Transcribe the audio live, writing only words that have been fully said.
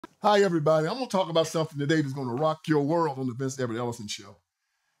Hi, everybody. I'm going to talk about something today that's going to rock your world on the Vince Ellison Show.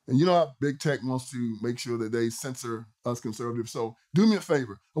 And you know how big tech wants to make sure that they censor us conservatives. So do me a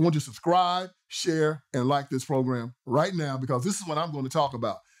favor. I want you to subscribe, share, and like this program right now because this is what I'm going to talk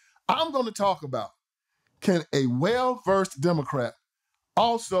about. I'm going to talk about, can a well-versed Democrat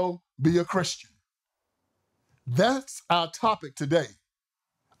also be a Christian? That's our topic today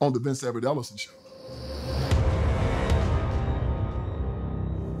on the Vince Ellison Show.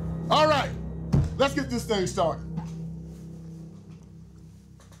 All right, let's get this thing started.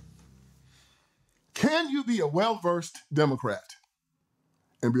 Can you be a well-versed Democrat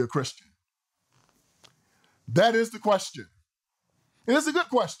and be a Christian? That is the question. And it's a good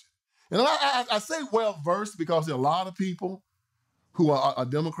question. And I say well-versed because there are a lot of people who are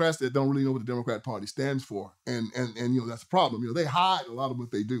Democrats that don't really know what the Democrat Party stands for. And you know, that's a problem. You know, they hide a lot of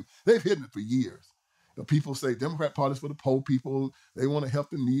what they do. They've hidden it for years. You know, people say Democrat Party's for the poor people. They want to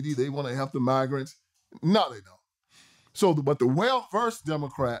help the needy. They want to help the migrants. No, they don't. So, but the well-versed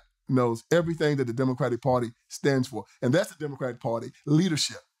Democrat knows everything that the Democratic Party stands for. And that's the Democratic Party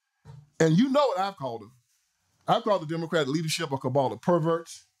leadership. And you know what I've called them. I've called the Democratic leadership a cabal of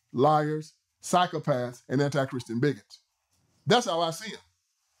perverts, liars, psychopaths, and anti-Christian bigots. That's how I see them.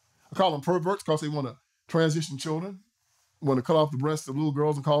 I call them perverts because they want to transition children, want to cut off the breasts of little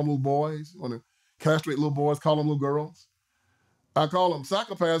girls and call them little boys, want to castrate little boys, call them little girls. I call them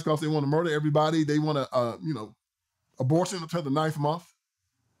psychopaths because they want to murder everybody. They want to, abortion until the 9th month.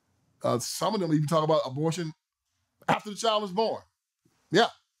 Some of them even talk about abortion after the child is born. Yeah.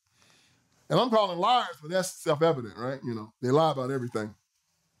 And I'm calling liars, but that's self-evident, right? You know, they lie about everything.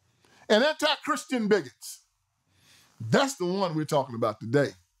 And anti-Christian bigots. That's the one we're talking about today.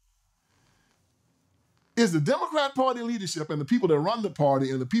 Is the Democrat Party leadership and the people that run the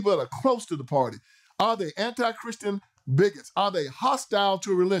party and the people that are close to the party, are they anti-Christian bigots? Are they hostile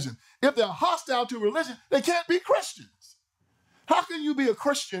to religion? If they're hostile to religion, they can't be Christians. How can you be a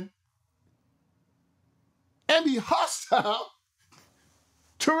Christian and be hostile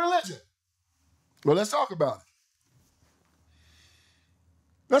to religion? Well, let's talk about it.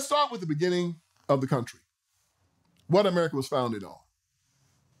 Let's start with the beginning of the country, what America was founded on.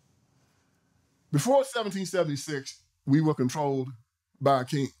 Before 1776, we were controlled by a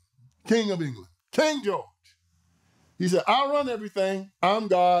king, King of England, King George. He said, I run everything, I'm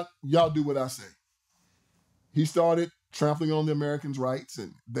God, y'all do what I say. He started trampling on the Americans' rights,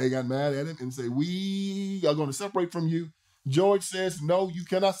 and they got mad at him and said, we are going to separate from you. George says, no, you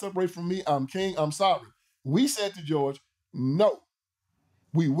cannot separate from me. I'm king, I'm sovereign. We said to George, no,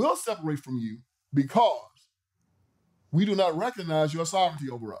 we will separate from you because we do not recognize your sovereignty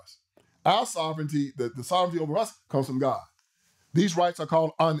over us. Our sovereignty, the sovereignty over us comes from God. These rights are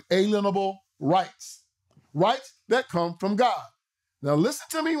called unalienable rights, rights that come from God. Now listen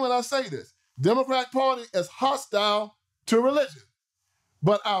to me when I say this. Democratic Party is hostile to religion,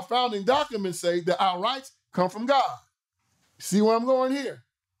 but our founding documents say that our rights come from God. See where I'm going here?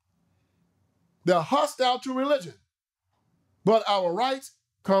 They're hostile to religion, but our rights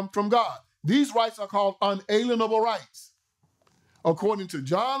come from God. These rights are called unalienable rights. According to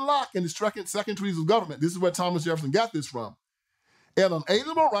John Locke in his second treatise of government, this is where Thomas Jefferson got this from. An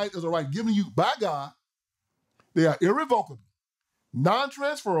unalienable right is a right given you by God. They are irrevocable,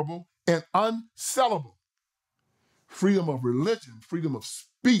 non-transferable, and unsellable. Freedom of religion, freedom of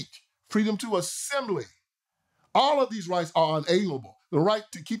speech, freedom to assembly. All of these rights are unalienable. The right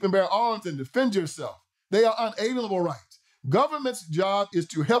to keep and bear arms and defend yourself. They are unalienable rights. Government's job is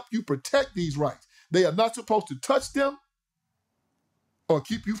to help you protect these rights. They are not supposed to touch them or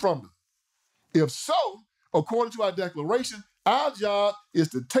keep you from them. If so, according to our declaration, our job is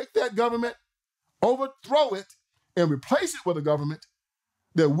to take that government, overthrow it, and replace it with a government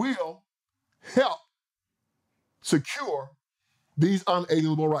that will help secure these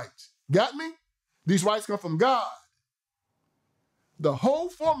unalienable rights. Got me? These rights come from God. The whole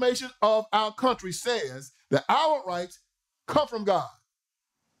formation of our country says that our rights come from God.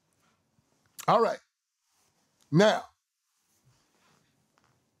 All right. Now,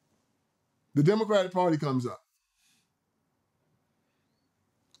 the Democratic Party comes up.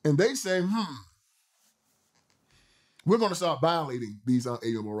 And they say, we're going to start violating these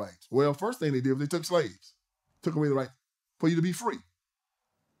unalienable rights. Well, first thing they did was they took slaves, took away the right for you to be free.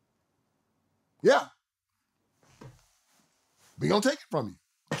 Yeah. We're going to take it from you.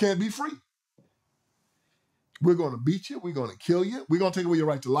 You can't be free. We're going to beat you. We're going to kill you. We're going to take away your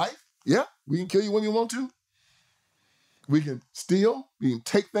right to life. Yeah, we can kill you when we want to. We can steal. We can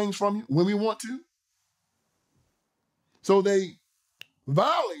take things from you when we want to. So they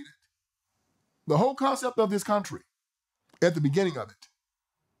violated the whole concept of this country at the beginning of it.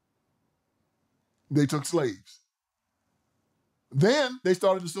 They took slaves. Then they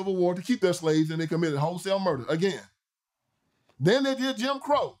started the Civil War to keep their slaves, and they committed wholesale murder again. Then they did Jim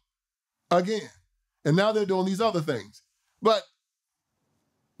Crow again. And now they're doing these other things. But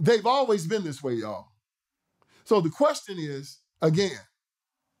they've always been this way, y'all. So the question is, again,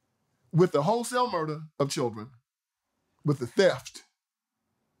 with the wholesale murder of children, with the theft,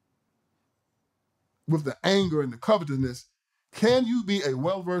 with the anger and the covetousness, can you be a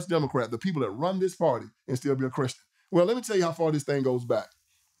well-versed Democrat, the people that run this party, and still be a Christian? Well, let me tell you how far this thing goes back.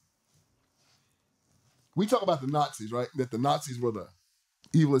 We talk about the Nazis, right? That the Nazis were the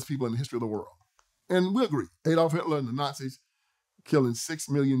evilest people in the history of the world. And we agree. Adolf Hitler and the Nazis killing 6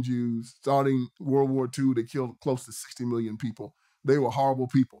 million Jews. Starting World War II, they killed close to 60 million people. They were horrible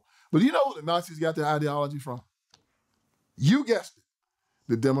people. But you know where the Nazis got their ideology from? You guessed it,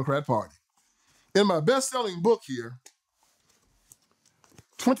 the Democrat Party. In my best-selling book here,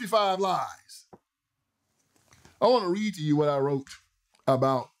 25 Lies, I want to read to you what I wrote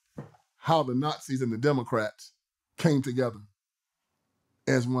about how the Nazis and the Democrats came together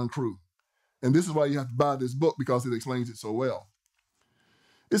as one crew. And this is why you have to buy this book, because it explains it so well.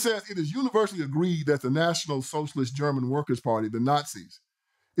 It says, it is universally agreed that the National Socialist German Workers' Party, the Nazis,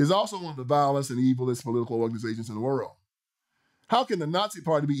 is also one of the vilest and evilest political organizations in the world. How can the Nazi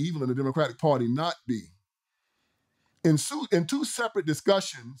Party be evil and the Democratic Party not be? In two separate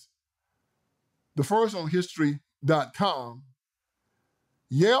discussions, the first on history.com,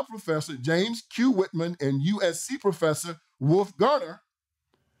 Yale professor James Q. Whitman and USC professor Wolf Garner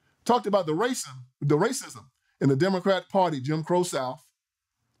talked about the racism in the Democrat Party, Jim Crow South,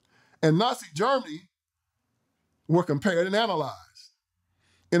 and Nazi Germany were compared and analyzed.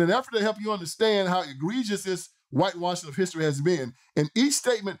 In an effort to help you understand how egregious this whitewashing of history has been, in each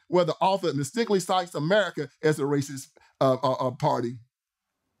statement where the author distinctly cites America as a racist party,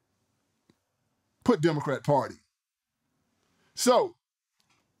 put Democrat Party. So,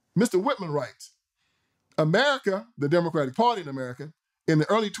 Mr. Whitman writes, America, the Democratic Party in America, in the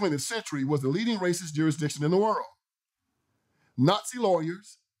early 20th century was the leading racist jurisdiction in the world. Nazi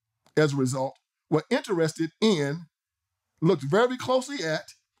lawyers, as a result, were interested in, looked very closely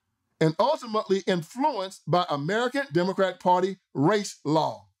at, and ultimately influenced by American Democrat Party race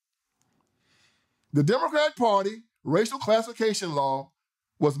law. The Democrat Party racial classification law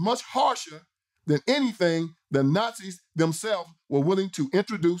was much harsher than anything the Nazis themselves were willing to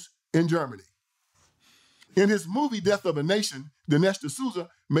introduce in Germany. In his movie Death of a Nation, Dinesh D'Souza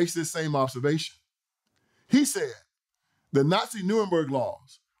makes this same observation. He said, the Nazi Nuremberg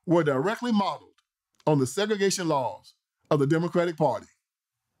laws were directly modeled on the segregation laws of the Democratic Party.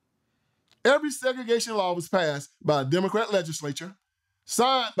 Every segregation law was passed by a Democrat legislature,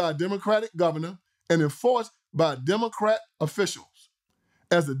 signed by a Democratic governor, and enforced by Democrat officials.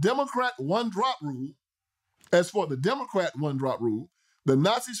 As for the Democrat one-drop rule, the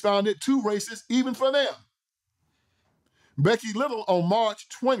Nazis found it too racist even for them. Becky Little on March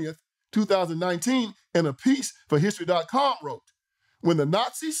 20th, 2019, in a piece for History.com wrote, when the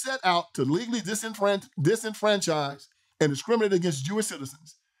Nazis set out to legally disenfranchise and discriminate against Jewish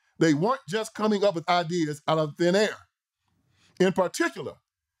citizens, they weren't just coming up with ideas out of thin air. In particular,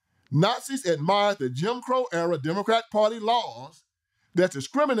 Nazis admired the Jim Crow-era Democrat Party laws that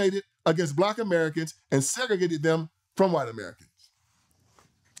discriminated against Black Americans and segregated them from white Americans.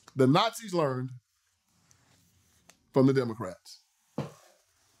 The Nazis learned from the Democrats.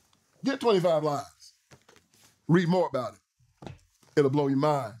 Get 25 Lies. Read more about it. It'll blow your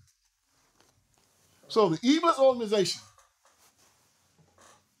mind. So the evilest organization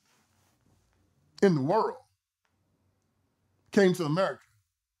in the world came to America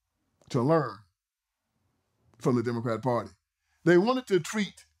to learn from the Democrat Party. They wanted to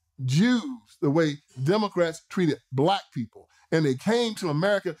treat Jews the way Democrats treated Black people. And they came to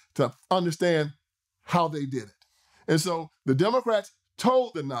America to understand how they did it. And so the Democrats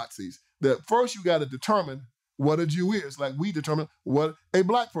told the Nazis that first you got to determine what a Jew is, like we determined what a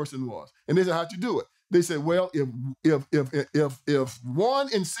Black person was. And they said, how'd you do it? They said, well, if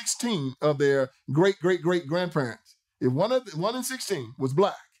 1 in 16 of their great-great-great-grandparents, if 1 in 16 was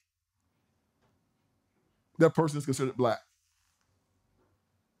Black, that person is considered Black.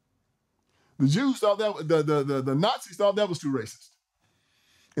 The Jews thought that, the Nazis thought that was too racist.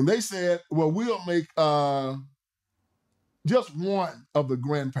 And they said, well, we'll make just one of the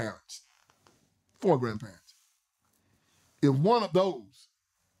grandparents, 4 grandparents. If one of those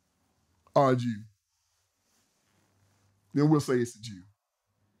are a Jew, then we'll say it's a Jew.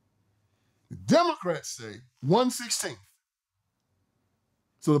 The Democrats say 1/16.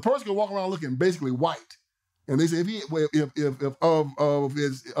 So the person can walk around looking basically white. And they say if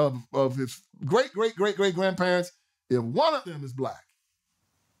of his great-great-great-great-grandparents, if one of them is black,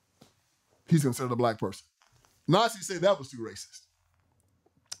 he's considered a black person. Nazis say that was too racist.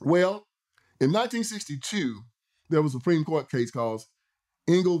 Well, in 1962, there was a Supreme Court case called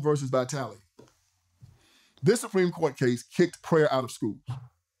Engel versus Vitale. This Supreme Court case kicked prayer out of schools.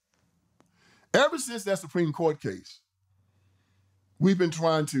 Ever since that Supreme Court case, we've been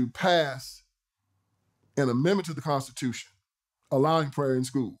trying to pass an amendment to the Constitution allowing prayer in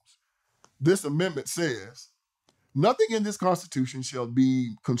schools. This amendment says, nothing in this Constitution shall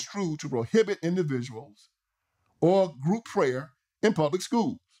be construed to prohibit individuals or group prayer in public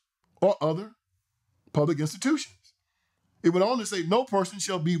schools or other public institutions. It would only say no person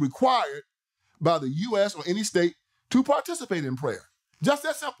shall be required by the U.S. or any state to participate in prayer. Just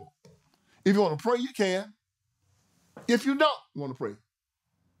that simple. If you want to pray, you can. If you don't want to pray,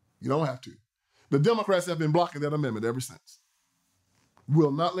 you don't have to. The Democrats have been blocking that amendment ever since.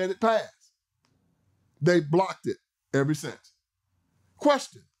 Will not let it pass. They blocked it ever since.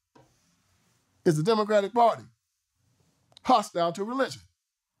 Question: is the Democratic Party hostile to religion?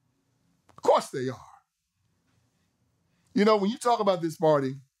 Of course they are. You know, when you talk about this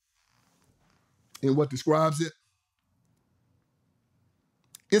party and what describes it,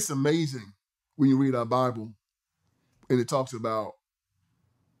 it's amazing when you read our Bible and it talks about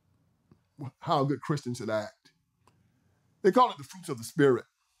how good Christians should act. They call it the fruits of the Spirit.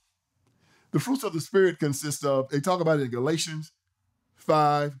 The fruits of the Spirit consist of, they talk about it in Galatians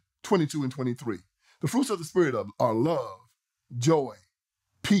 5:22 and 23. The fruits of the Spirit are love, joy,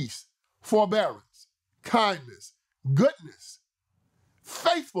 peace, forbearance, kindness, goodness,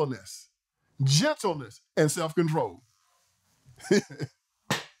 faithfulness, gentleness, and self-control.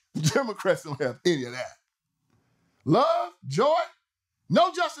 Democrats don't have any of that. Love, joy,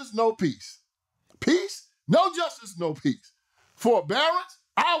 no justice, no peace. Peace, no justice, no peace. Forbearance,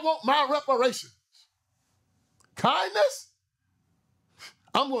 I want my reparations. Kindness,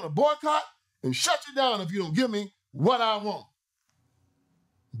 I'm going to boycott and shut you down if you don't give me what I want.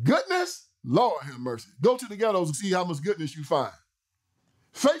 Goodness, Lord have mercy. Go to the ghettos and see how much goodness you find.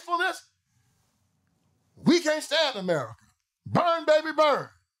 Faithfulness, we can't stand America. Burn, baby, burn.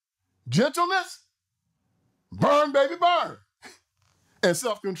 Gentleness, burn, baby, burn. And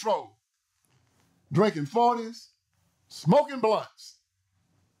self-control. Drinking 40s, smoking blunts.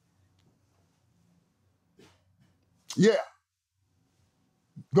 Yeah.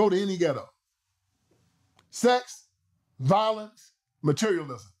 Go to any ghetto. Sex, violence,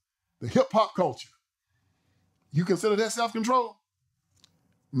 materialism, the hip-hop culture. You consider that self-control?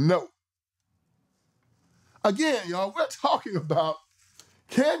 No. Again, y'all, we're talking about,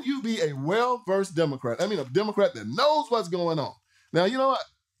 can you be a well-versed Democrat? I mean, a Democrat that knows what's going on. Now, you know what?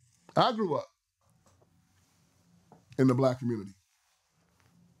 I grew up in the black community.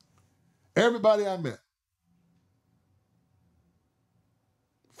 Everybody I met,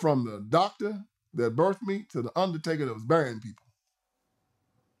 from the doctor that birthed me to the undertaker that was burying people,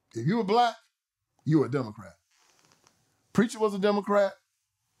 if you were black, you were a Democrat. Preacher was a Democrat.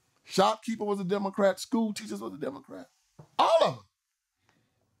 Shopkeeper was a Democrat. School teachers was a Democrat. All of them.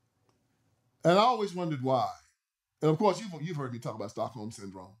 And I always wondered why. And of course, you've heard me talk about Stockholm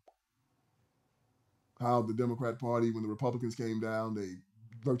Syndrome. How the Democrat Party, when the Republicans came down, they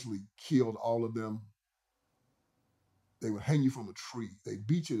virtually killed all of them. They would hang you from a tree. They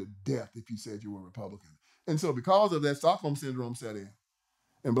beat you to death if you said you were a Republican. And so because of that, Stockholm Syndrome set in.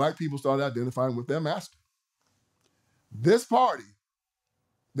 And black people started identifying with their master. This party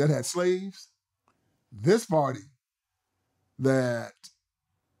that had slaves, this party that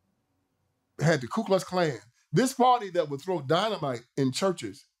had the Ku Klux Klan, this party that would throw dynamite in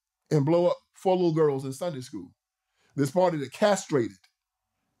churches and blow up 4 little girls in Sunday school, this party that castrated,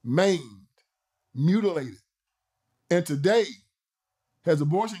 maimed, mutilated, and today has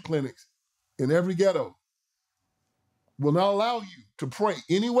abortion clinics in every ghetto, will not allow you to pray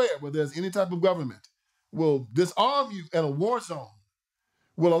anywhere where there's any type of government, will disarm you in a war zone,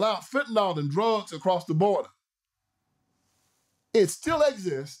 will allow fentanyl and drugs across the border. It still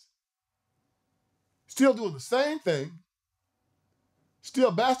exists, still doing the same thing,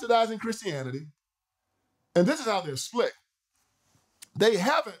 still bastardizing Christianity, and this is how they're slick. They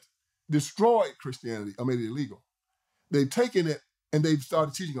haven't destroyed Christianity or made it illegal. They've taken it and they've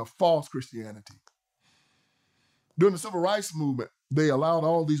started teaching a false Christianity. During the Civil Rights Movement, they allowed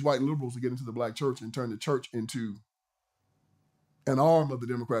all these white liberals to get into the black church and turn the church into an arm of the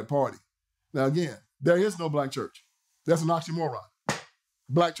Democrat Party. Now again, there is no black church. That's an oxymoron.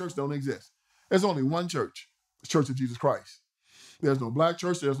 Black church don't exist. There's only one church, the Church of Jesus Christ. There's no black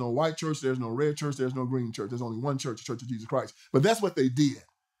church, there's no white church, there's no red church, there's no green church. There's only one church, the Church of Jesus Christ. But that's what they did.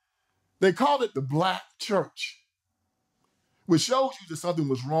 They called it the black church, which shows you that something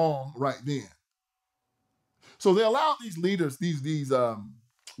was wrong right then. So they allowed these leaders, these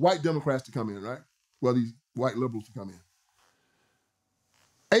white Democrats to come in, right? Well, these white liberals to come in.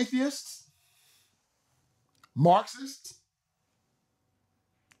 Atheists, Marxists,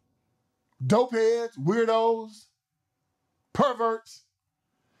 dopeheads, weirdos, perverts.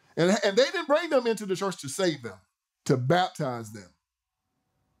 And they didn't bring them into the church to save them, to baptize them,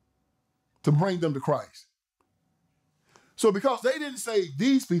 to bring them to Christ. So because they didn't save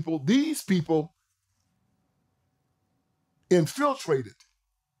these people infiltrated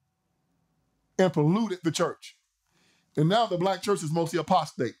and polluted the church. And now the black church is mostly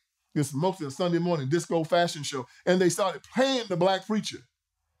apostate. It's mostly a Sunday morning disco fashion show. And they started paying the black preacher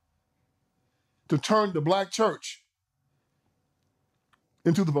to turn the black church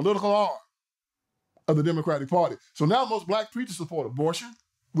into the political arm of the Democratic Party. So now most black preachers support abortion,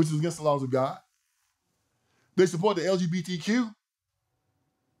 which is against the laws of God. They support the LGBTQ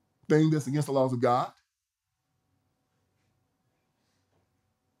thing that's against the laws of God.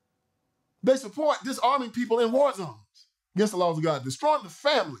 They support disarming people in war zones against the laws of God, destroying the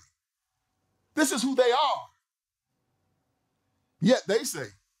family. This is who they are. Yet they say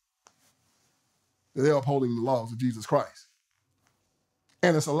that they're upholding the laws of Jesus Christ.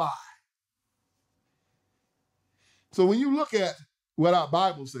 And it's a lie. So when you look at what our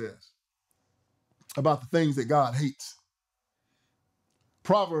Bible says about the things that God hates,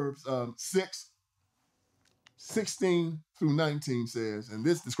 Proverbs 6:16-19 says, and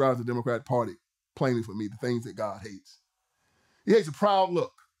this describes the Democratic Party plainly for me, the things that God hates. He hates a proud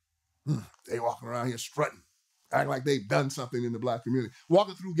look. They walking around here strutting, acting like they've done something in the black community,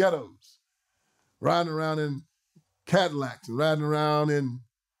 walking through ghettos, riding around in Cadillacs and riding around in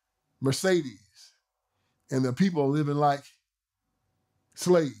Mercedes, and the people are living like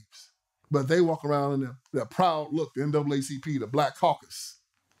slaves. But they walk around in their proud look, the NAACP, the Black Caucus,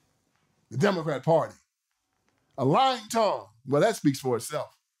 the Democrat Party. A lying tongue, well, that speaks for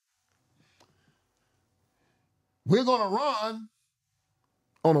itself. We're going to run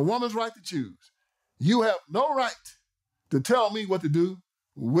on a woman's right to choose. You have no right to tell me what to do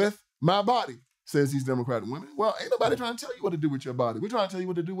with my body, says these Democratic women. Well, ain't nobody trying to tell you what to do with your body. We're trying to tell you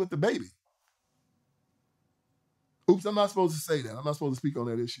what to do with the baby. Oops, I'm not supposed to say that. I'm not supposed to speak on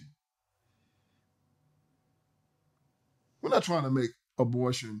that issue. We're not trying to make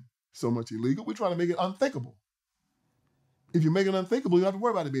abortion so much illegal. We're trying to make it unthinkable. If you make it unthinkable, you don't have to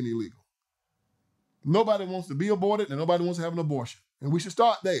worry about it being illegal. Nobody wants to be aborted and nobody wants to have an abortion. And we should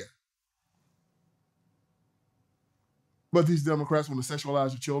start there. But these Democrats want to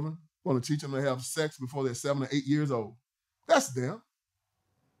sexualize your children, want to teach them to have sex before they're 7 or 8 years old. That's them.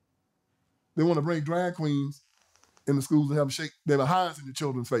 They want to bring drag queens in the schools and have them shake their behinds in the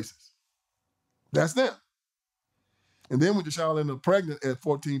children's faces. That's them. And then when your child ends up pregnant at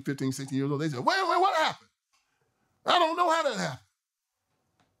 14, 15, 16 years old, they say, wait, what happened? I don't know how that happened.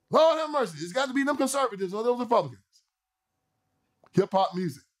 Lord have mercy. It's got to be them conservatives or those Republicans. Hip-hop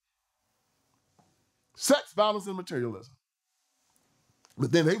music. Sex, violence, and materialism.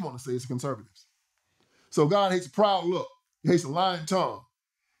 But then they want to say it's the conservatives. So God hates a proud look. He hates a lying tongue.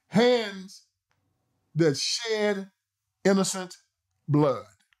 Hands that shed innocent blood.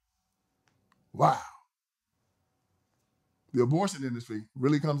 Wow. The abortion industry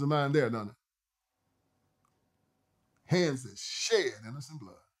really comes to mind there, doesn't it? Hands that shed innocent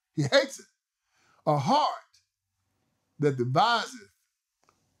blood. He hates it. A heart that deviseth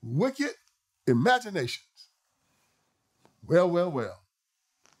wicked imaginations. Well.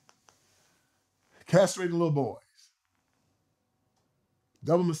 Castrating little boys.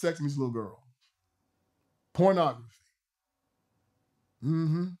 Double mastectomies, little girls. Pornography.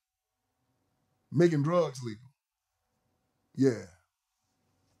 Making drugs legal. Yeah.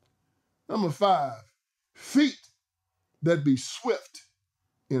 Number 5, feet that be swift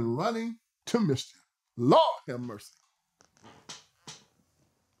in running to mischief. Lord have mercy.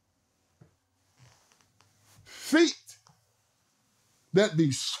 Feet that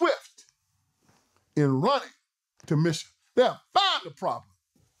be swift in running to mischief. They'll find the problem.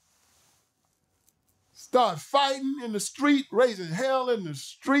 Start fighting in the street, raising hell in the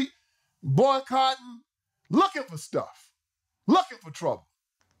street, boycotting, looking for stuff, looking for trouble.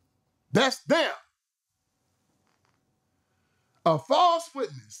 That's them. A false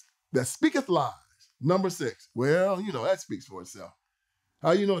witness that speaketh lies. Number 6. Well, that speaks for itself.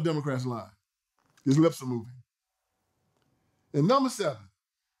 How you know a Democrat's lying? His lips are moving. And number 7,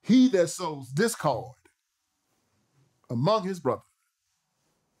 he that sows discord among his brothers.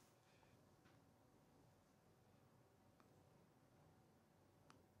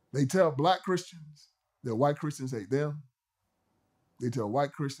 They tell black Christians that white Christians hate them. They tell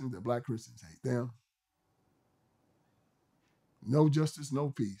white Christians that black Christians hate them. No justice, no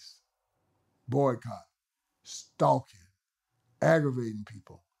peace. Boycott, stalking, aggravating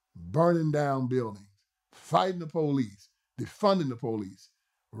people, burning down buildings, fighting the police, defunding the police,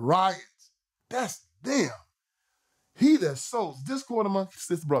 riots. That's them. He that sows discord amongst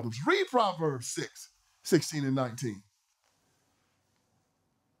his brothers. Read Proverbs 6, 16 and 19.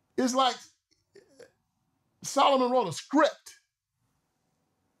 It's like Solomon wrote a script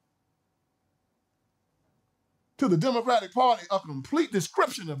to the Democratic Party, a complete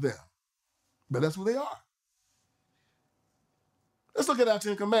description of them. But that's who they are. Let's look at our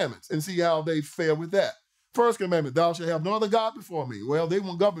 10 commandments and see how they fare with that. First commandment, thou shalt have no other God before me. Well, they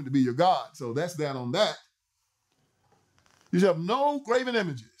want government to be your God, so that's that on that. You shall have no graven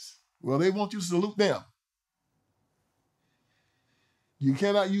images. Well, they want you to salute them. You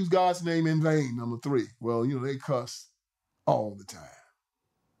cannot use God's name in vain, number 3. Well, they cuss all the time.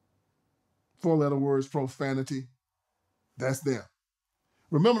 4-letter words, profanity. That's them.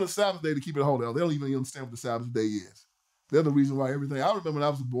 Remember the Sabbath day to keep it holy. They don't even understand what the Sabbath day is. They're the reason why everything. I remember when I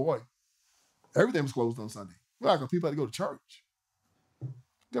was a boy, everything was closed on Sunday. Well, because people had to go to church.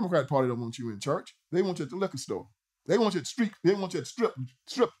 Democratic Party don't want you in church. They want you at the liquor store. They want you at the street. They want you at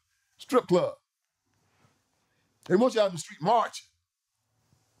the strip club. They want you out in the street marching.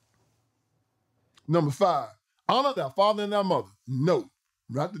 Number 5, honor thy father and thy mother. No,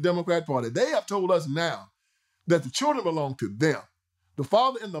 not the Democrat Party. They have told us now that the children belong to them. The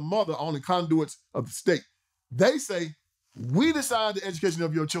father and the mother are only conduits of the state. They say, we decide the education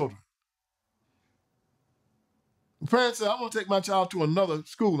of your children. The parents say, I'm going to take my child to another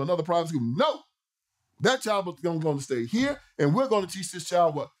school, another private school. No, that child is going to stay here, and we're going to teach this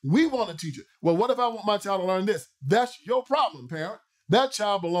child what we want to teach it. Well, what if I want my child to learn this? That's your problem, parent. That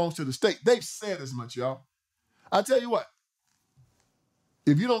child belongs to the state. They've said as much, y'all. I tell you what,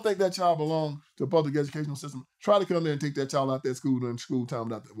 if you don't think that child belongs to a public educational system, try to come in and take that child out that school during school time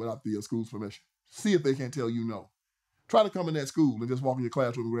without the school's permission. See if they can't tell you no. Try to come in that school and just walk in your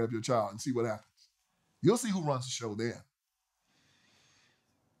classroom and grab your child and see what happens. You'll see who runs the show then.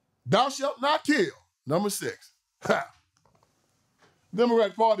 Thou shalt not kill. Number 6. Ha! The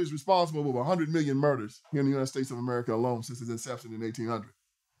Democratic Party is responsible for over 100 million murders here in the United States of America alone since its inception in 1800.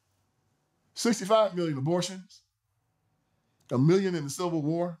 65 million abortions, 1 million in the Civil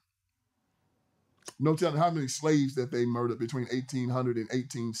War. No telling how many slaves that they murdered between 1800 and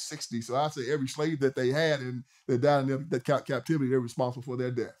 1860. So I'd say every slave that they had and that died in that captivity, they're responsible for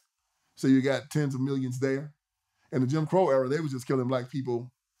their death. So you got tens of millions there. In the Jim Crow era, they was just killing black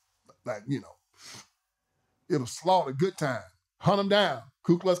people like, it was slaughter, good time. Hunt them down.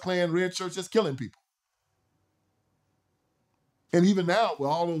 Ku Klux Klan, red shirts, just killing people. And even now, with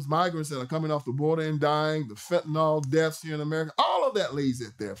all those migrants that are coming off the border and dying, the fentanyl deaths here in America, all of that lays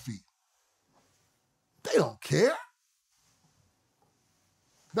at their feet. They don't care.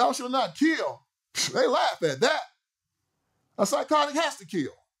 Thou shalt not kill. They laugh at that. A psychotic has to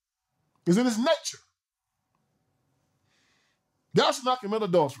kill. It's in his nature. Thou shalt not commit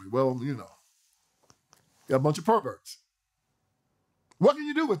adultery. Well, got a bunch of perverts. What can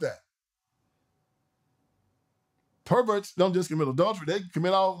you do with that? Perverts don't just commit adultery, they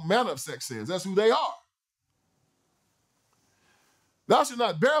commit all manner of sex sins. That's who they are. Thou shalt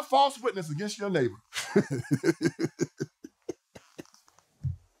not bear false witness against your neighbor.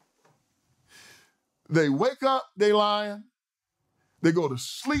 They wake up, they lying. They go to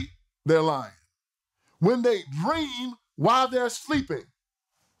sleep, they're lying. When they dream while they're sleeping,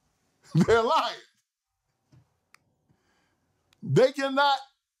 they're lying. They cannot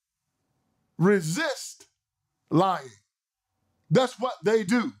resist lying. That's what they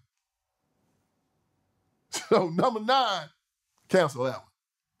do. So number 9, cancel that one.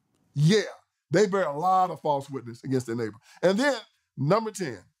 Yeah, they bear a lot of false witness against their neighbor. And then number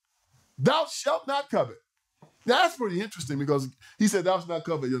 10, thou shalt not covet. Now that's pretty interesting because he said thou shalt not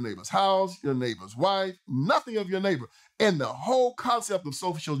covet your neighbor's house, your neighbor's wife, nothing of your neighbor. And the whole concept of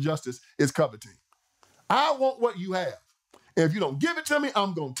social justice is coveting. I want what you have. And if you don't give it to me,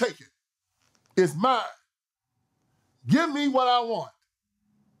 I'm going to take it. It's mine. Give me what I want.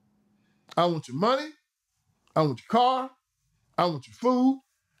 I want your money. I want your car. I want your food.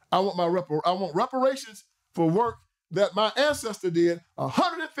 I want reparations for work that my ancestor did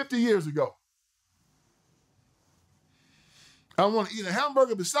 150 years ago. I want to eat a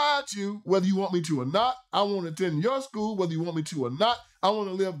hamburger beside you, whether you want me to or not. I want to attend your school, whether you want me to or not. I want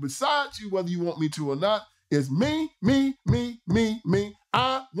to live beside you, whether you want me to or not. It's me, me, me, me, me.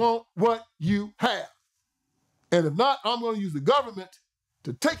 I want what you have. And if not, I'm going to use the government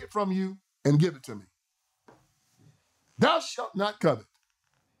to take it from you and give it to me. Thou shalt not covet.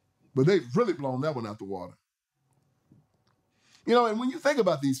 But they've really blown that one out the water. You know, and when you think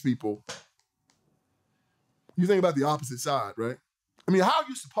about these people, you think about the opposite side, right? I mean, how are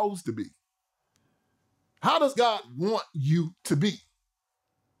you supposed to be? How does God want you to be?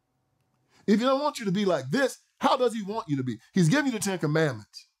 If he don't want you to be like this, how does he want you to be? He's giving you the 10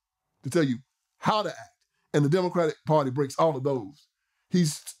 Commandments to tell you how to act. And the Democratic Party breaks all of those.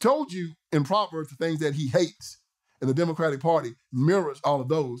 He's told you in Proverbs the things that he hates. And the Democratic Party mirrors all of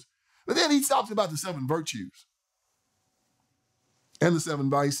those. But then he talks about the 7 virtues and the 7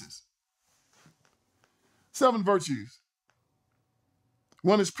 vices. 7 virtues.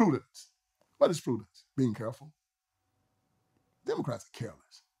 One is prudence. What is prudence? Being careful. Democrats are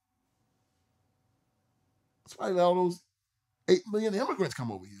careless. That's why all those 8 million immigrants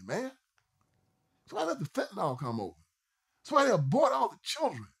come over here, man. That's why let the fentanyl come over. That's why they abort all the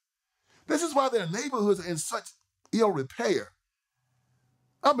children. This is why their neighborhoods are in such ill repair.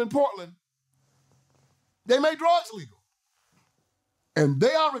 Up in Portland, they made drugs legal. And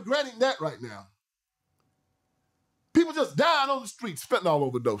they are regretting that right now. People just dying on the streets,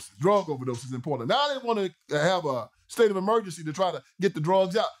 fentanyl overdoses, drug overdoses in Portland. Now they want to have a state of emergency to try to get the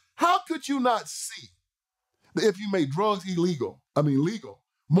drugs out. How could you not see that if you made drugs legal,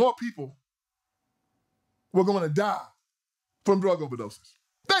 more people were going to die from drug overdoses?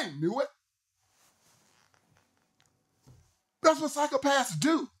 They knew it. That's what psychopaths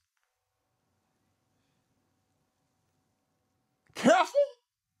do. Careful?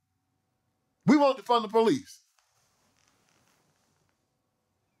 We want to fund the police.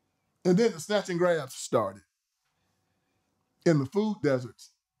 And then the snatch and grabs started. And the food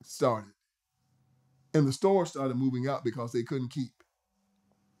deserts started. And the stores started moving out because they couldn't keep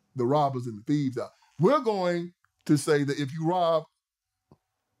the robbers and the thieves out. We're going to say that if you rob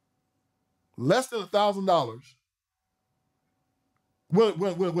less than $1,000,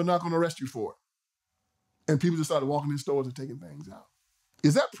 we're not going to arrest you for it. And people just started walking in stores and taking things out.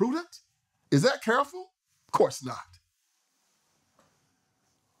 Is that prudent? Is that careful? Of course not.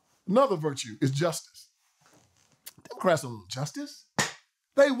 Another virtue is justice. Democrats don't want justice.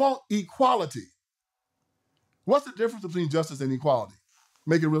 They want equality. What's the difference between justice and equality?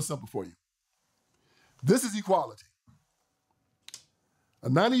 Make it real simple for you. This is equality. A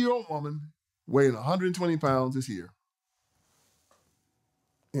 90-year-old woman weighing 120 pounds is here.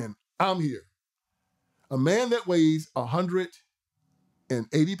 And I'm here. A man that weighs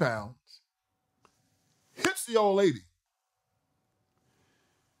 180 pounds hits the old lady.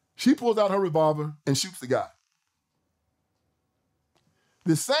 She pulls out her revolver and shoots the guy.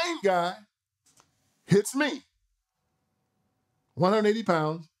 The same guy hits me. 180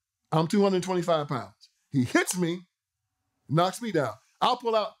 pounds, I'm 225 pounds. He hits me, knocks me down. I'll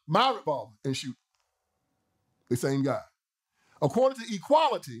pull out my revolver and shoot the same guy. According to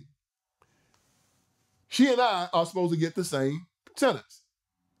equality, she and I are supposed to get the same sentence.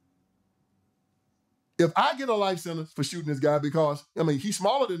 If I get a life sentence for shooting this guy because, he's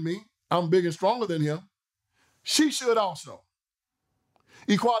smaller than me, I'm bigger and stronger than him, she should also.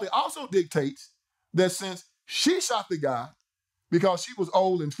 Equality also dictates that since she shot the guy because she was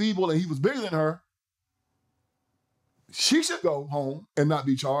old and feeble and he was bigger than her, she should go home and not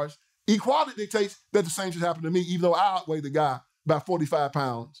be charged. Equality dictates that the same should happen to me, even though I outweigh the guy by 45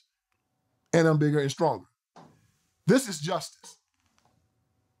 pounds and I'm bigger and stronger. This is justice.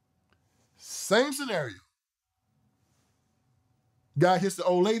 Same scenario. Guy hits the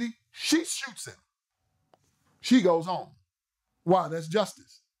old lady, she shoots him. She goes home. Why? That's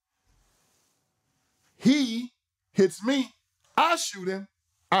justice. He hits me, I shoot him,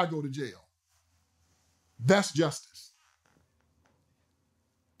 I go to jail. That's justice.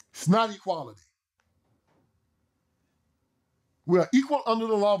 It's not equality. We are equal under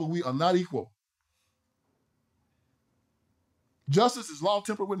the law, but we are not equal. Justice is law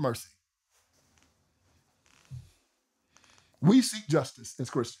tempered with mercy. We seek justice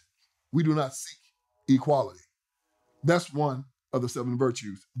as Christians. We do not seek equality. That's one of the 7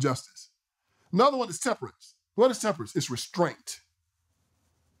 virtues, justice. Another one is temperance. What is temperance? It's restraint.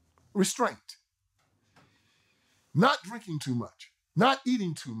 Restraint. Not drinking too much, not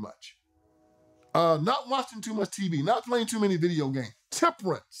eating too much, not watching too much TV, not playing too many video games.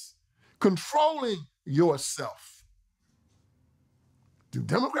 Temperance. Controlling yourself. Do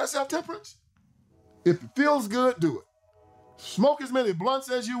Democrats have temperance? If it feels good, do it. Smoke as many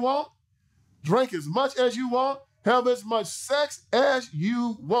blunts as you want. Drink as much as you want. Have as much sex as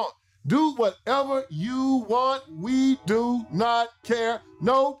you want. Do whatever you want. We do not care.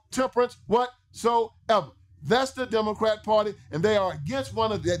 No temperance whatsoever. That's the Democrat Party, and they are against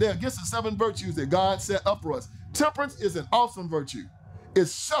they're against the 7 virtues that God set up for us. Temperance is an awesome virtue.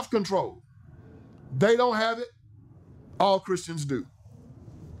 It's self-control. They don't have it. All Christians do.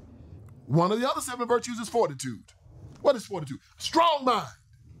 One of the other 7 virtues is fortitude. What is fortitude? Strong mind.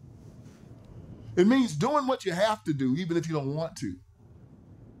 It means doing what you have to do, even if you don't want to.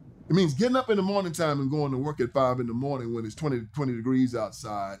 It means getting up in the morning time and going to work at 5 in the morning when it's 20 degrees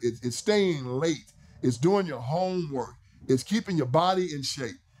outside. It's staying late. It's doing your homework. It's keeping your body in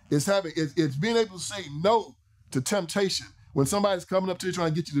shape. It's being able to say no to temptation. When somebody's coming up to you trying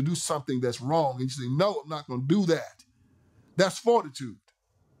to get you to do something that's wrong, and you say, no, I'm not going to do that. That's fortitude.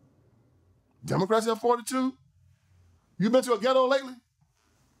 Democrats have fortitude? You been to a ghetto lately?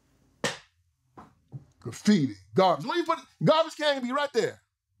 Graffiti, garbage. When you put garbage can be right there.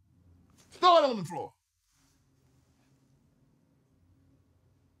 Throw it on the floor.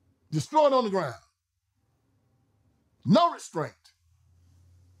 Just throw it on the ground. No restraint.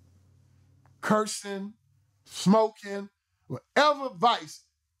 Cursing, smoking, whatever vice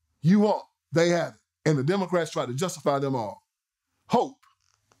you want, they have it. And the Democrats try to justify them all. Hope.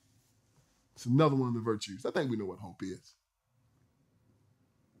 It's another one of the virtues. I think we know what hope is.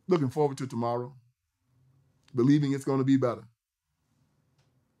 Looking forward to tomorrow. Believing it's going to be better.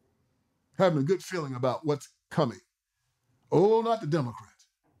 Having a good feeling about what's coming. Oh, not the Democrats.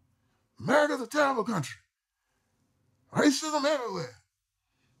 America's a terrible country. Racism everywhere.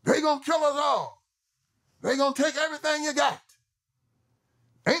 They're going to kill us all. They're going to take everything you got.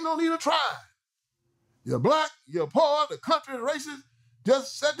 Ain't no need to try. You're black, you're poor, the country is racist.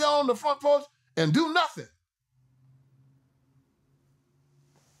 Just sit there on the front porch and do nothing.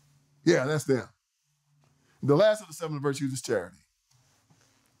 Yeah, that's them. The last of the 7 virtues is charity.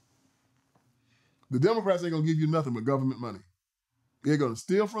 The Democrats ain't going to give you nothing but government money. They're going to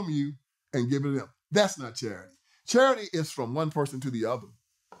steal from you and give it to them. That's not charity. Charity is from one person to the other.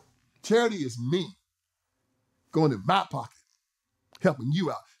 Charity is me going in my pocket, helping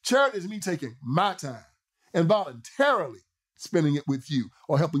you out. Charity is me taking my time and voluntarily spending it with you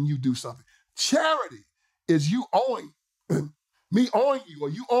or helping you do something. Charity is you owing, me owing you or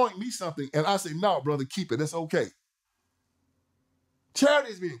you owing me something and I say, no, brother, keep it. That's okay.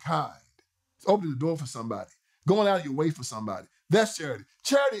 Charity is being kind. It's opening the door for somebody, going out of your way for somebody. That's charity.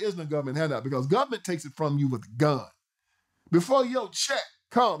 Charity isn't a government handout because government takes it from you with a gun. Before your check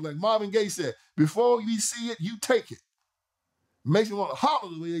comes, like Marvin Gaye said, before you see it, you take it. Makes me want to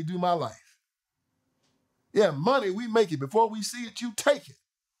holler the way they do my life. Yeah, money, we make it. Before we see it, you take it.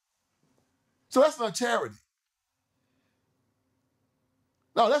 So that's not charity.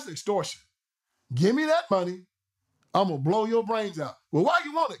 No, that's extortion. Give me that money. I'm going to blow your brains out. Well, why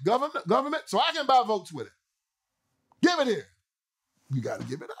you want it? Government? So I can buy votes with it. Give it here. You got to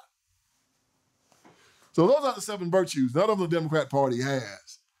give it up. So those are the 7 virtues. None of them the Democrat Party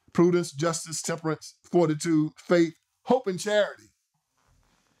has. Prudence, justice, temperance, fortitude, faith, hope, and charity.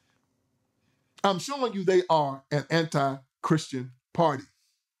 I'm showing you they are an anti-Christian party.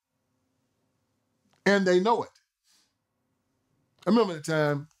 And they know it. I remember the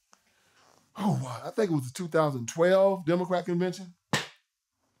time, I think it was the 2012 Democrat convention,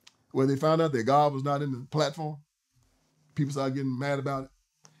 where they found out that God was not in the platform. People started getting mad about it.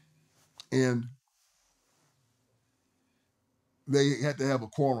 And they had to have a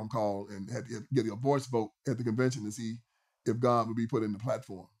quorum call and had to get a voice vote at the convention to see if God would be put in the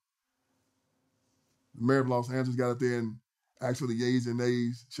platform. The mayor of Los Angeles got up there and asked for the yeas and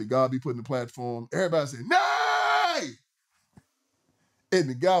nays. Should God be put in the platform? Everybody said, nay! And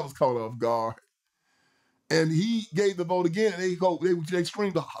the guy was caught off guard. And he gave the vote again, and they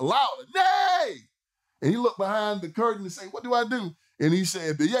screamed louder, nay! And he looked behind the curtain and said, what do I do? And he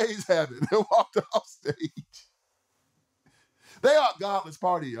said, the yeas have it, and walked off stage. They are a godless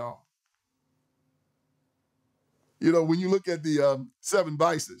party, y'all. You know, when you look at the 7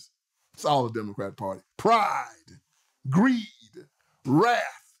 vices, it's all the Democrat Party. Pride, greed,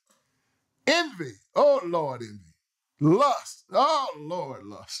 wrath, envy. Oh, Lord, envy. Lust. Oh, Lord,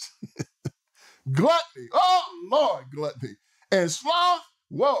 lust. Gluttony. Oh, Lord, gluttony. And sloth.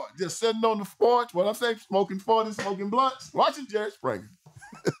 Whoa, just sitting on the porch, what I'm saying, smoking 40, smoking blunts, watching Jerry Springer.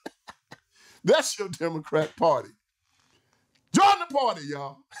 That's your Democrat Party. Join the party,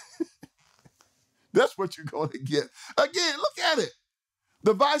 y'all. That's what you're going to get. Again, look at it.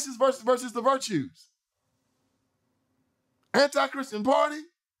 The vices versus the virtues. Anti-Christian party?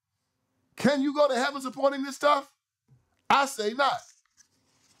 Can you go to heaven supporting this stuff? I say not.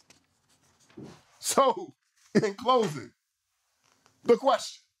 So, in closing, the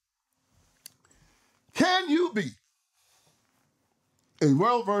question, can you be a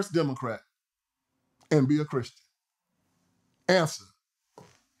well-versed Democrat and be a Christian? Answer,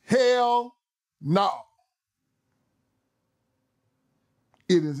 hell no.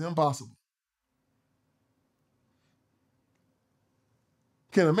 It is impossible.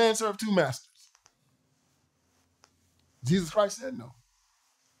 Can a man serve two masters? Jesus Christ said no.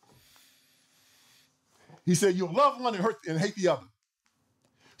 He said you'll love one and hate the other.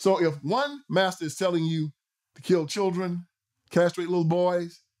 So if one master is telling you to kill children, castrate little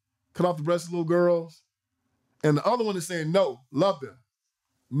boys, cut off the breasts of little girls, and the other one is saying no, love them,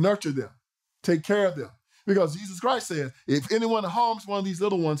 nurture them, take care of them. Because Jesus Christ said, if anyone harms one of these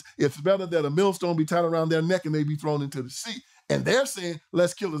little ones, it's better that a millstone be tied around their neck and they be thrown into the sea. And they're saying,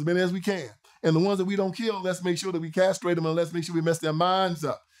 let's kill as many as we can. And the ones that we don't kill, let's make sure that we castrate them and let's make sure we mess their minds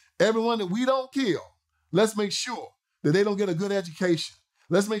up. Everyone that we don't kill, let's make sure that they don't get a good education.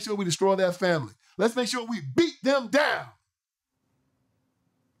 Let's make sure we destroy their family. Let's make sure we beat them down.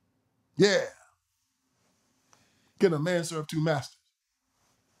 Yeah. Can a man serve two masters?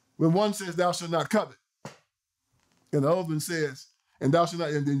 When one says, thou shalt not covet, and the other one says, and thou shalt not,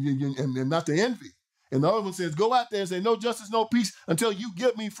 and not to envy. And the other one says, go out there and say, no justice, no peace, until you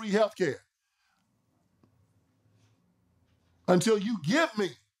give me free health care. Until you give me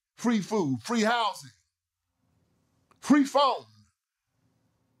free food, free housing, free phone.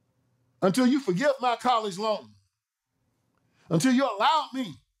 Until you forgive my college loan. Until you allow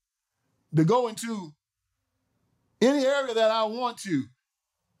me to go into any area that I want to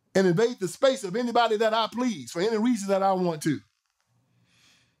and invade the space of anybody that I please for any reason that I want to.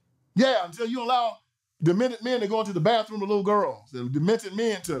 Yeah, until you allow demented men to go into the bathroom with little girls and demented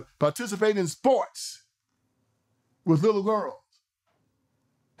men to participate in sports with little girls.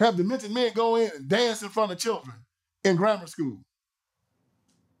 Have demented men go in and dance in front of children in grammar school.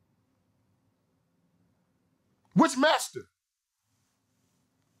 Which master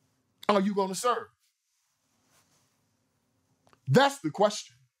are you going to serve? That's the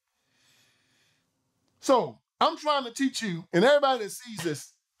question. So I'm trying to teach you, and everybody that sees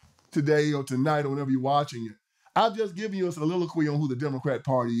this today or tonight or whenever you're watching it, I've just given you a soliloquy on who the Democrat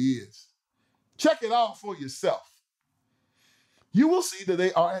Party is. Check it out for yourself. You will see that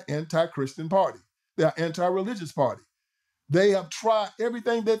they are an anti-Christian party. They are an anti-religious party. They have tried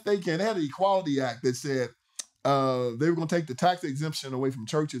everything that they can. They had an Equality Act that said they were going to take the tax exemption away from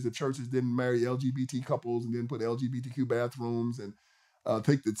churches if churches didn't marry LGBT couples and didn't put LGBTQ bathrooms, and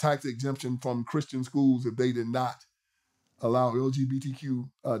take the tax exemption from Christian schools if they did not allow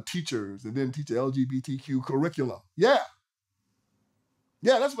LGBTQ teachers and then teach the LGBTQ curriculum. Yeah,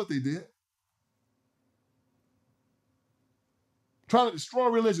 that's what they did. Trying to destroy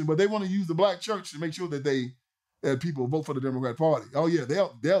religion, but they want to use the black church to make sure that people vote for the Democrat Party. Oh yeah,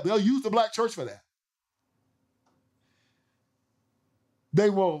 they'll use the black church for that. They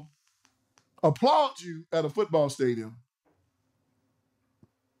will applaud you at a football stadium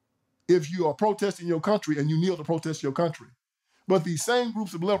if you are protesting your country and you kneel to protest your country. But these same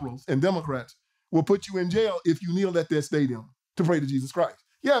groups of liberals and Democrats will put you in jail if you kneel at their stadium to pray to Jesus Christ.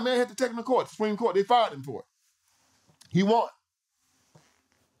 Yeah, man had to take him to court, Supreme Court. They fired him for it. He won.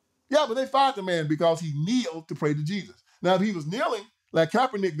 Yeah, but they fired the man because he kneeled to pray to Jesus. Now, if he was kneeling like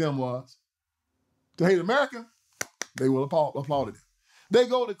Kaepernick them was to hate America, they will applaud it. They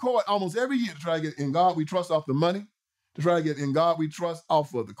go to court almost every year to try to get In God We Trust off the money, to try to get In God We Trust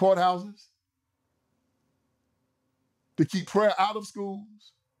off of the courthouses, to keep prayer out of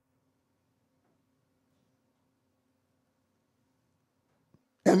schools.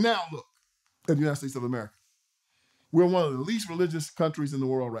 And now look at the United States of America. We're one of the least religious countries in the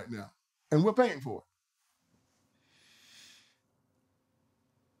world right now, and we're paying for it.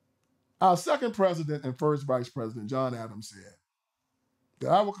 Our second president and first vice president, John Adams, said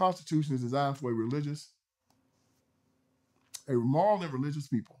that our Constitution is designed for a moral and religious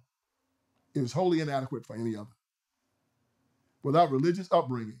people. It is wholly inadequate for any other. Without religious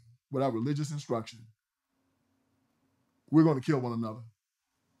upbringing, without religious instruction, we're going to kill one another.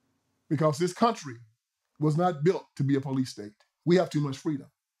 Because this country was not built to be a police state. We have too much freedom.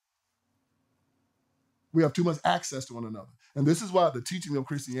 We have too much access to one another. And this is why the teaching of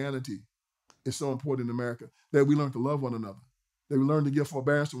Christianity is so important in America, that we learn to love one another, that we learn to give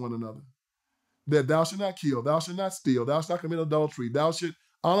forbearance to one another, that thou shalt not kill, thou shalt not steal, thou shalt not commit adultery, thou shalt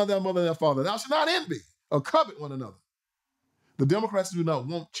honor thy mother and thy father, thou shalt not envy or covet one another. The Democrats do not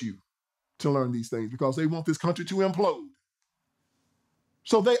want you to learn these things because they want this country to implode.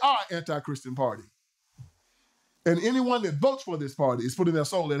 So they are an anti-Christian party. And anyone that votes for this party is putting their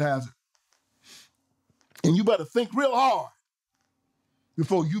soul at hazard. And you better think real hard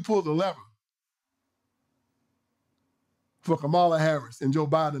before you pull the lever for Kamala Harris and Joe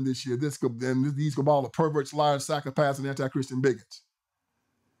Biden this year. These could be all the perverts, liars, psychopaths, and anti-Christian bigots.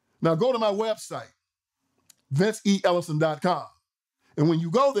 Now go to my website, vinceellison.com. And when you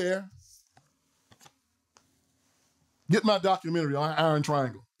go there, get my documentary on Iron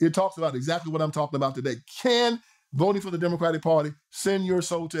Triangle. It talks about exactly what I'm talking about today. Can voting for the Democratic Party send your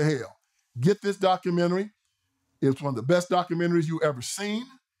soul to hell? Get this documentary. It's one of the best documentaries you've ever seen.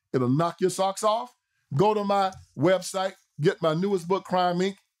 It'll knock your socks off. Go to my website, get my newest book, Crime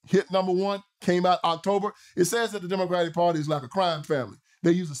Inc., hit #1, came out October. It says that the Democratic Party is like a crime family.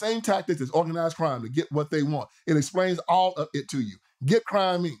 They use the same tactics as organized crime to get what they want. It explains all of it to you. Get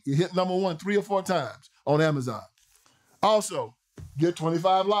Crime Inc. It hit #1 3 or 4 times on Amazon. Also, get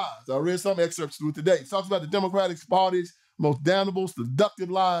 25 Lies. I read some excerpts through it today. It talks about the Democratic Party's most damnable, seductive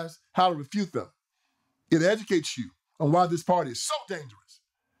lies, how to refute them. It educates you on why this party is so dangerous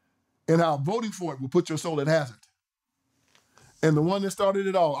and how voting for it will put your soul at hazard. And the one that started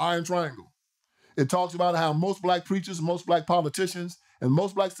it all, Iron Triangle, it talks about how most black preachers, most black politicians, and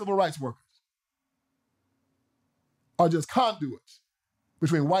most black civil rights workers are just conduits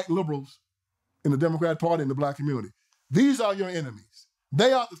between white liberals in the Democratic Party and the black community. These are your enemies.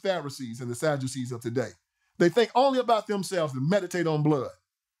 They are the Pharisees and the Sadducees of today. They think only about themselves and meditate on blood.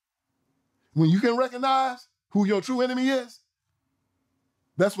 When you can recognize who your true enemy is,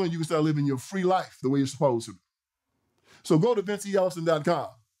 that's when you can start living your free life the way you're supposed to. So go to vinceellison.com.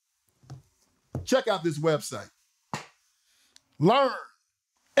 Check out this website. Learn.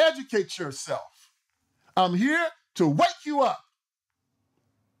 Educate yourself. I'm here to wake you up.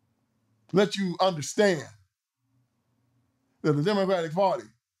 Let you understand that the Democratic Party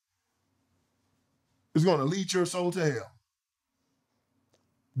is going to lead your soul to hell.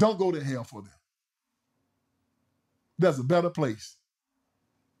 Don't go to hell for them. There's a better place.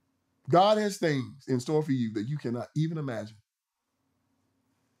 God has things in store for you that you cannot even imagine.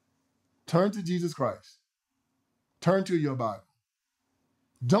 Turn to Jesus Christ. Turn to your Bible.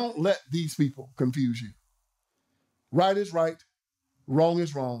 Don't let these people confuse you. Right is right. Wrong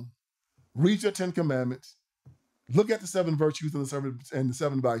is wrong. Read your 10 commandments. Look at the 7 virtues and the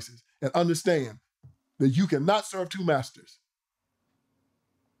 7 vices and understand that you cannot serve 2 masters.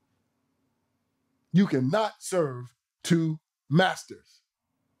 You cannot serve 2 masters.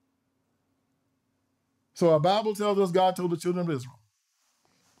 So our Bible tells us, God told the children of Israel,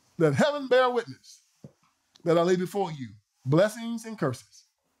 that heaven bear witness that I lay before you blessings and curses,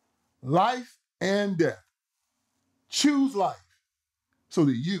 life and death. Choose life so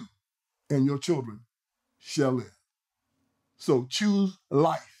that you and your children shall live. So choose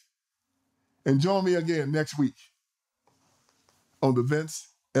life. And join me again next week on the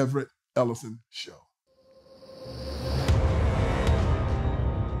Vince Everett Ellison Show.